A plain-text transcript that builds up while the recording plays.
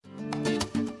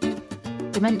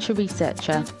dementia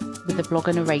researcher with a blog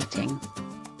and a rating.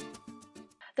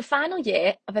 The final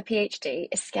year of a PhD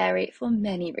is scary for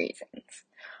many reasons.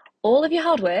 All of your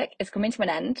hard work is coming to an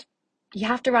end, you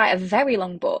have to write a very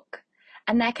long book,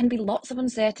 and there can be lots of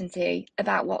uncertainty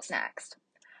about what's next.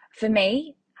 For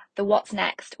me, the what's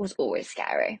next was always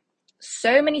scary.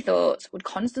 So many thoughts would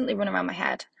constantly run around my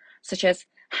head, such as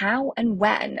how and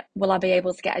when will I be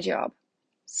able to get a job?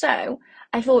 So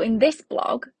I thought in this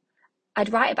blog,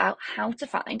 I'd write about how to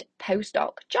find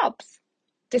postdoc jobs.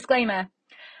 Disclaimer,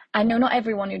 I know not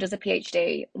everyone who does a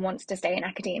PhD wants to stay in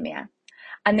academia,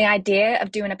 and the idea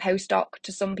of doing a postdoc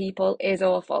to some people is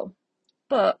awful.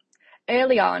 But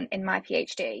early on in my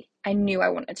PhD, I knew I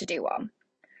wanted to do one.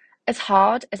 As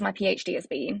hard as my PhD has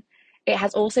been, it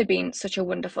has also been such a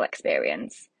wonderful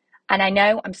experience. And I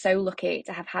know I'm so lucky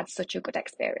to have had such a good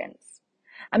experience.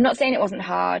 I'm not saying it wasn't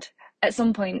hard. At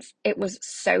some points, it was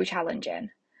so challenging.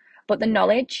 But the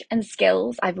knowledge and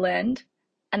skills I've learned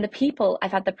and the people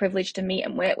I've had the privilege to meet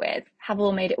and work with have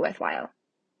all made it worthwhile.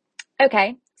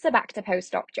 Okay, so back to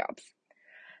postdoc jobs.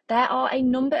 There are a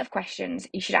number of questions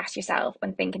you should ask yourself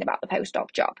when thinking about the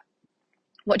postdoc job.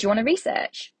 What do you want to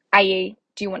research? I.e.,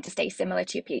 do you want to stay similar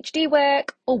to your PhD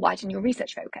work or widen your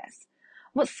research focus?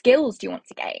 What skills do you want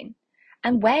to gain?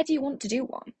 And where do you want to do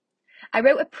one? I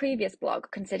wrote a previous blog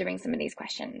considering some of these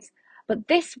questions, but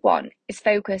this one is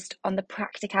focused on the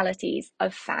practicalities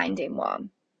of finding one.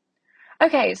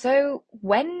 Okay, so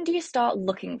when do you start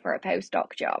looking for a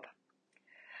postdoc job?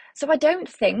 So I don't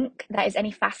think there is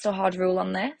any fast or hard rule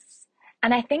on this,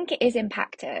 and I think it is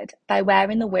impacted by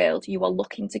where in the world you are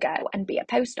looking to go and be a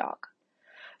postdoc.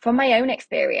 From my own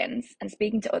experience and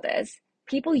speaking to others,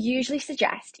 people usually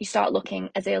suggest you start looking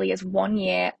as early as 1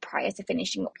 year prior to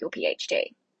finishing up your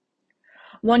PhD.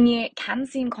 1 year can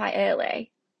seem quite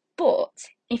early, but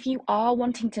if you are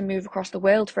wanting to move across the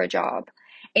world for a job,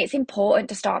 it's important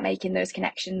to start making those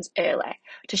connections early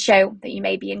to show that you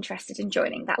may be interested in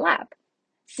joining that lab.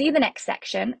 See the next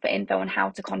section for info on how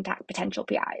to contact potential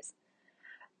PIs.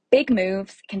 Big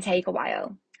moves can take a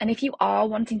while, and if you are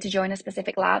wanting to join a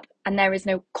specific lab and there is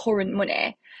no current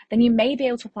money, then you may be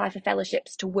able to apply for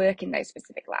fellowships to work in those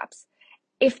specific labs.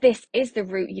 If this is the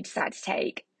route you decide to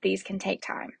take, these can take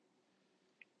time.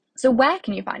 So where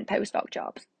can you find postdoc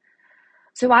jobs?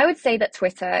 So I would say that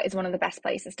Twitter is one of the best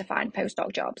places to find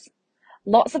postdoc jobs.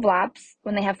 Lots of labs,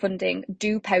 when they have funding,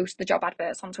 do post the job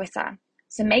adverts on Twitter.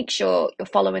 So make sure you're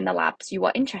following the labs you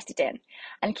are interested in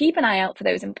and keep an eye out for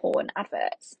those important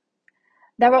adverts.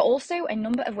 There are also a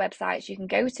number of websites you can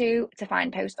go to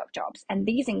find postdoc jobs, and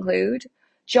these include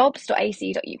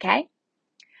jobs.ac.uk.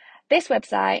 This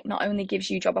website not only gives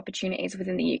you job opportunities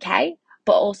within the UK,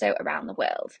 but also around the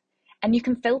world. And you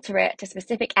can filter it to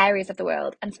specific areas of the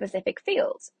world and specific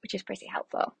fields, which is pretty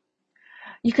helpful.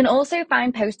 You can also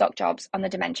find postdoc jobs on the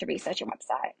Dementia Researcher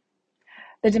website.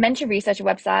 The Dementia Researcher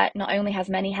website not only has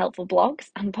many helpful blogs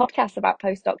and podcasts about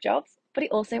postdoc jobs, but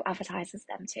it also advertises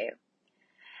them too.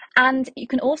 And you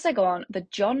can also go on the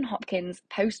Johns Hopkins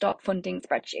postdoc funding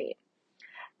spreadsheet.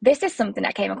 This is something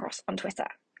I came across on Twitter.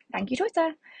 Thank you,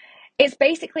 Twitter. It's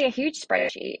basically a huge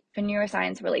spreadsheet for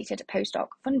neuroscience-related postdoc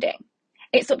funding.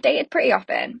 It's updated pretty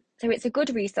often, so it's a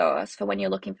good resource for when you're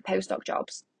looking for postdoc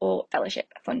jobs or fellowship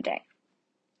funding.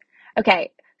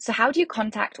 Okay, so how do you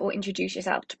contact or introduce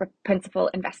yourself to principal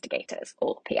investigators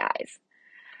or PIs?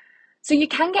 So you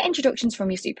can get introductions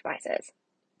from your supervisors.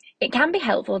 It can be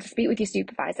helpful to speak with your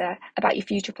supervisor about your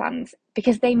future plans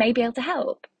because they may be able to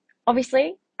help.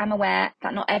 Obviously, I'm aware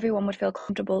that not everyone would feel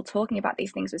comfortable talking about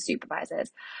these things with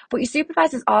supervisors, but your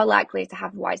supervisors are likely to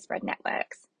have widespread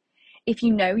networks. If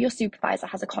you know your supervisor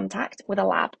has a contact with a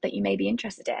lab that you may be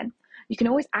interested in, you can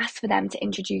always ask for them to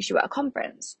introduce you at a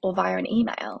conference or via an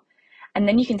email, and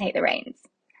then you can take the reins.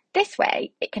 This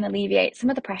way, it can alleviate some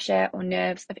of the pressure or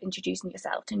nerves of introducing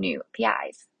yourself to new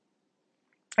PIs.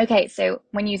 Okay, so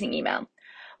when using email,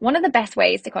 one of the best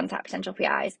ways to contact potential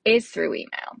PIs is through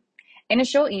email. In a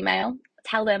short email,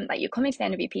 tell them that you're coming to the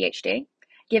end of your PhD,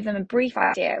 give them a brief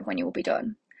idea of when you will be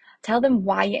done, tell them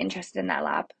why you're interested in their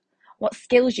lab, what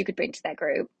skills you could bring to their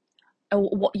group, or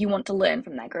what you want to learn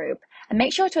from their group, and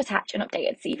make sure to attach an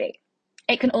updated CV.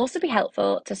 It can also be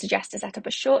helpful to suggest to set up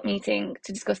a short meeting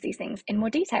to discuss these things in more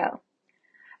detail.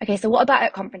 Okay, so what about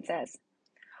at conferences?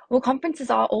 Well, conferences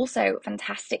are also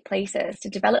fantastic places to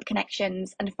develop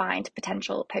connections and find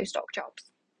potential postdoc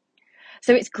jobs.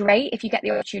 So it's great if you get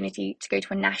the opportunity to go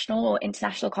to a national or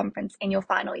international conference in your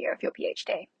final year of your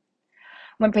PhD.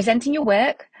 When presenting your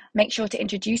work, make sure to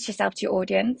introduce yourself to your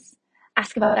audience,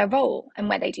 ask about their role and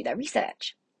where they do their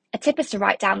research. A tip is to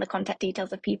write down the contact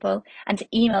details of people and to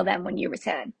email them when you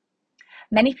return.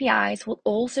 Many PIs will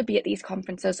also be at these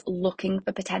conferences looking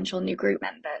for potential new group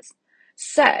members.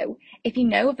 So, if you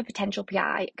know of a potential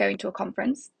PI going to a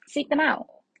conference, seek them out,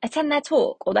 attend their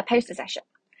talk or their poster session.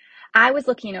 I was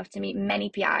lucky enough to meet many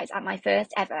PIs at my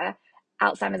first ever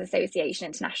Alzheimer's Association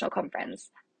International Conference,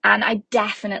 and I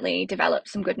definitely developed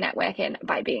some good networking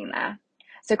by being there.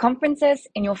 So, conferences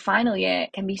in your final year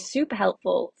can be super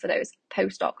helpful for those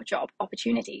postdoc job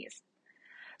opportunities.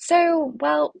 So,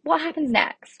 well, what happens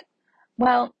next?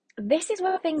 Well, this is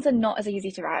where things are not as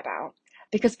easy to write about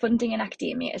because funding in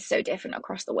academia is so different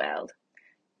across the world.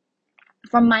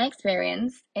 From my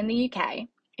experience in the UK,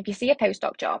 if you see a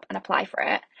postdoc job and apply for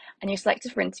it and you're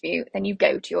selected for interview, then you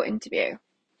go to your interview,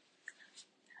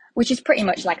 which is pretty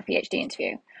much like a PhD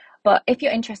interview. But if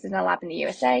you're interested in a lab in the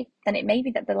USA, then it may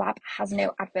be that the lab has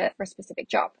no advert for a specific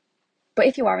job. But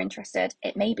if you are interested,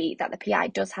 it may be that the PI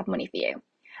does have money for you.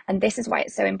 And this is why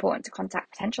it's so important to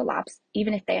contact potential labs,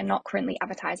 even if they are not currently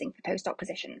advertising for postdoc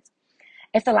positions.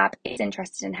 If the lab is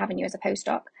interested in having you as a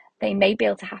postdoc, they may be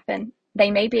able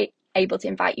to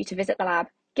invite you to visit the lab,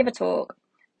 give a talk,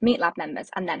 meet lab members,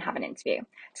 and then have an interview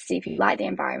to see if you like the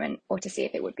environment or to see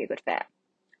if it would be a good fit.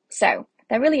 So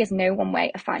there really is no one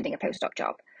way of finding a postdoc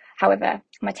job. However,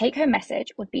 my take-home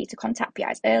message would be to contact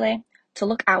PIs early, to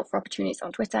look out for opportunities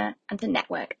on Twitter, and to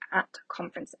network at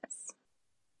conferences.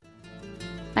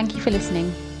 Thank you for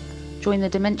listening. Join the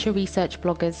Dementia Research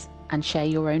bloggers and share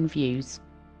your own views.